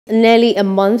Nearly a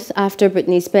month after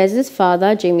Britney Spears'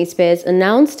 father, Jamie Spears,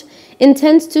 announced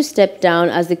intends to step down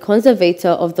as the conservator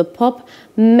of the pop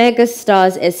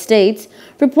megastar's estate,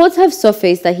 reports have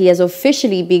surfaced that he has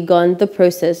officially begun the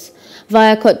process.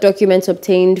 Via court documents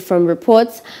obtained from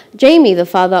reports, Jamie, the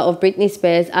father of Britney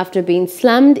Spears, after being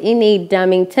slammed in a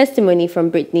damning testimony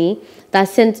from Britney that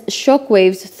sent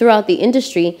shockwaves throughout the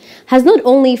industry, has not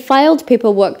only filed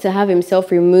paperwork to have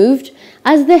himself removed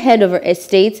as the head of her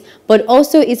estate, but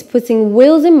also is putting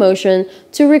wheels in motion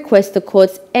to request the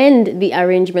courts end the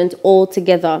arrangement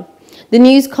altogether. The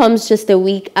news comes just a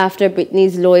week after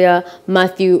Britney's lawyer,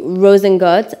 Matthew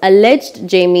Rosengart, alleged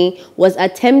Jamie was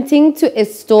attempting to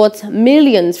extort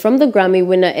millions from the Grammy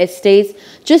winner estate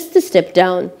just to step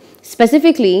down.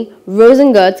 Specifically,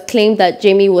 Rosengart claimed that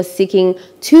Jamie was seeking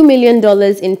 $2 million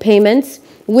in payments,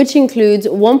 which includes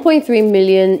 $1.3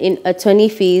 million in attorney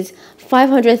fees,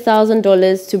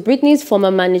 $500,000 to Britney's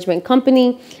former management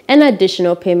company, and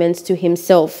additional payments to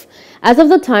himself. As of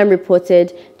the time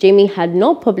reported, Jamie had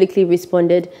not publicly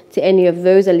responded to any of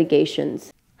those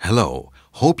allegations. Hello,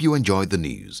 hope you enjoyed the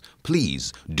news.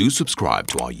 Please do subscribe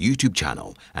to our YouTube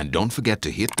channel and don't forget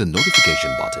to hit the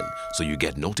notification button so you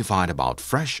get notified about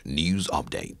fresh news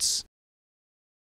updates.